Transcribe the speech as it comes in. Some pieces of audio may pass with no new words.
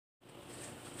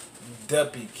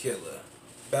Duppy Killa,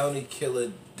 Bounty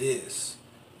Killer Diss,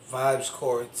 Vybz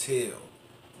Kartel.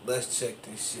 Let's check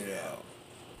this shit out.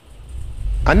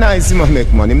 A nice him a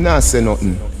make money, him not say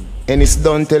nothing. And it's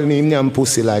done tell me him name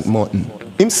pussy like mutton.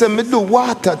 Him say me do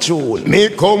water tune. Me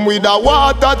come with a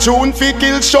water tune fi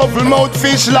kill shovel mouth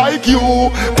fish like you.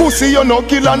 Pussy you no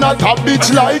kill and not a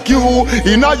bitch like you.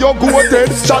 Inna your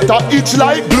goated shatter itch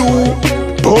like glue.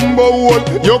 Bumbo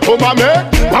hole, you come a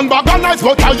make one bag of nice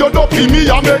butter you Duppy me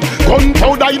a make.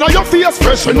 Gunpowder inna your face,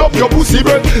 freshen up your pussy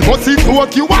breath. Must it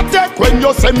work you a take when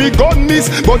you say me gun miss,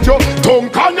 but your tongue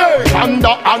connect under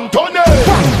Anthony.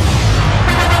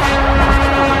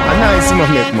 A nice him a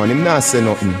make money, him not say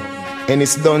nothing. And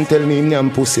it's done tell me him name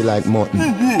pussy like mutton.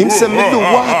 Him say me do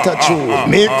water tune.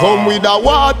 Me come with a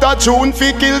water tune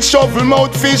fi kill shovel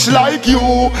mouth fish like you.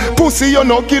 Pussy you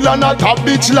no kill and not a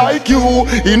bitch like you.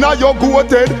 Inna your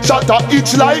goated shatter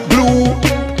itch like glue.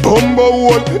 Bumbo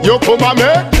hole, you come a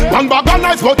make one bag of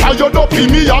nice butter you Duppy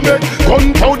me a make.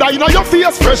 Gunpowder inna your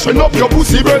face, freshen up your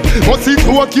pussy breath. Must it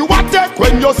work you a take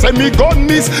when you say me gun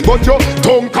miss, but your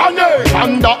tongue connect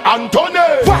under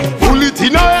Anthony. Pull it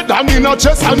in a head and in a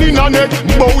chest and in a neck.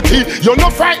 Bouty, you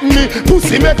no frighten me,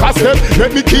 pussy make a step.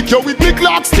 Let me kick you with me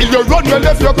clock, still you run well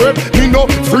left your grip. Me no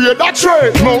afraid of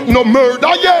trade, mouth no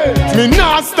murder yet. Me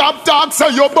nah stop talk say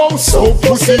you bout so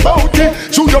pussy bouty.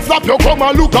 Shoot your flap you come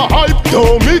and look a hype.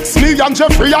 Don't mix me and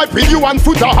Jeffrey hype with you and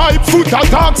foot a hype. Foot a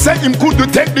talk say him could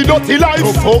take the dirty life.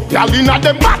 You fuck y'all inna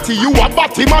them batty, you a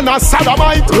batty man a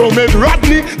sodomite. Romed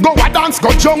Rodney, go a dance,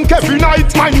 go junk every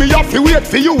night. Mind me have to wait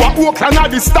for you a Oakland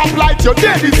at the stoplight. You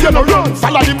dead if you no run,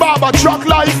 follow the barber truck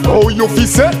life. Oh you fi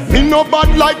say, me no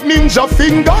bad like ninja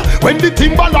finger. When the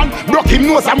Timberland broke him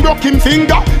nose and broke him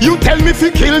finger. You tell me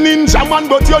fi kill ninja man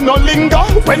but you no linger.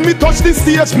 When me touch the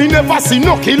stage me never see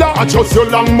no killer. I just your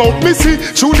long mouth me see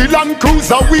through the Land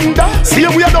Cruiser window. See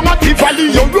we are down at the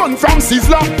valley, you run from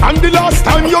Sizzler. And the last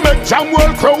time you make jam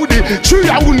well crowdy. True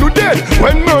I wouldn't do dead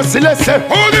when merciless say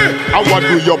holy. I want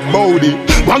do your body.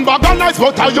 One bag of nice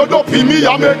butter you Duppy me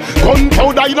a make.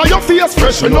 Gunpowder inna your face,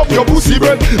 freshen up your pussy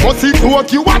breath. Must it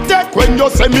work you a take when you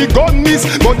say me gun miss,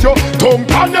 but your tongue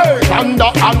connect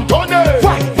under Anthony.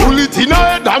 Pull it in a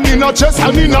head and in a chest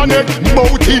and in a neck.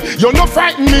 Bouty, you no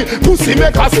frighten me, pussy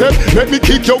make a step. Let me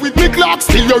kick you with me clock,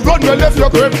 still you run well left your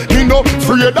grip. Me no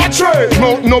afraid of trade,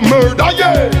 mouth no murder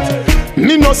yet.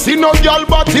 Me no see no girl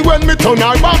body when me turn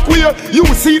her back way. You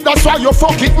see that's why you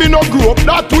fuck it, me no grow up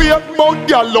that way. But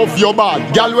girl love your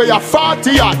bad, girl where you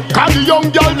 40 yard. Call the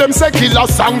young girl them say Killa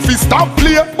song fi stop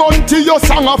play. Bunty your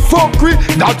song a fuck with,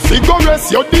 that figure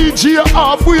rest your DJ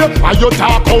halfway. And you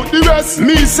talk out the rest,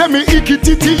 me say me icky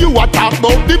titty, you a talk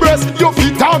about the breast. You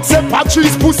fi talk say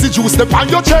Patrice pussy juice step on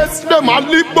your chest. Them a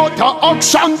lip butter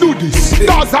action do this.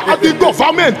 Gaza at the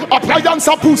government, appliance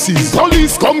a pussies.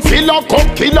 Police come fill a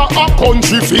cup, Killa a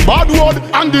country fi bad word.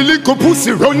 And the little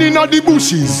pussy running at the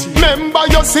bushes. Remember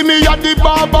you see me at the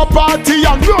barber party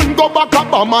and run go back a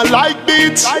bomber like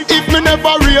bitch. If me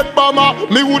never rate bomber,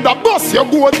 me woulda bust your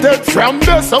goated from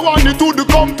there. So I need to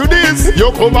come to this.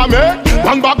 You come a make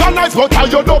one bag of nice butter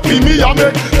you Duppy me a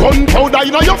make. Gunpowder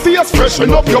inna your face,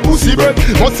 freshen up your pussy breath.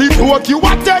 Must it work you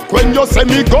a take when you say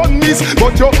me gun miss,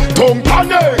 but your tongue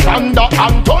connect under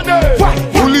Anthony.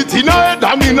 Pull it in a head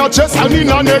and in a chest and in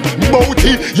a neck.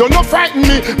 Bouty, you no frighten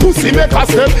me, pussy make a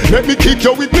step. Let me kick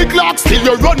you with me clock, still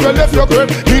you run well left your grip.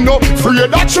 Me no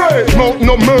afraid of trade, mouth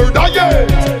no murder yet.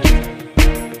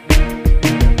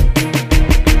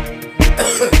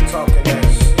 Talking that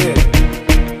shit.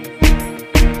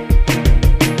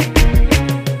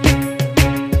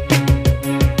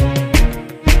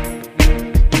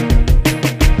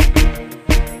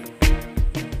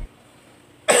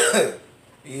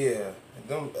 Yeah,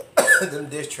 them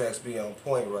diss tracks be on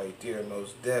point right there,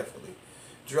 most definitely.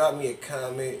 Drop me a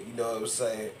comment, you know what I'm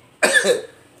saying?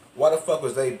 Why the fuck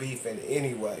was they beefing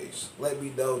anyways? Let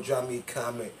me know, drop me a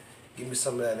comment, give me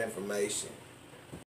some of that information.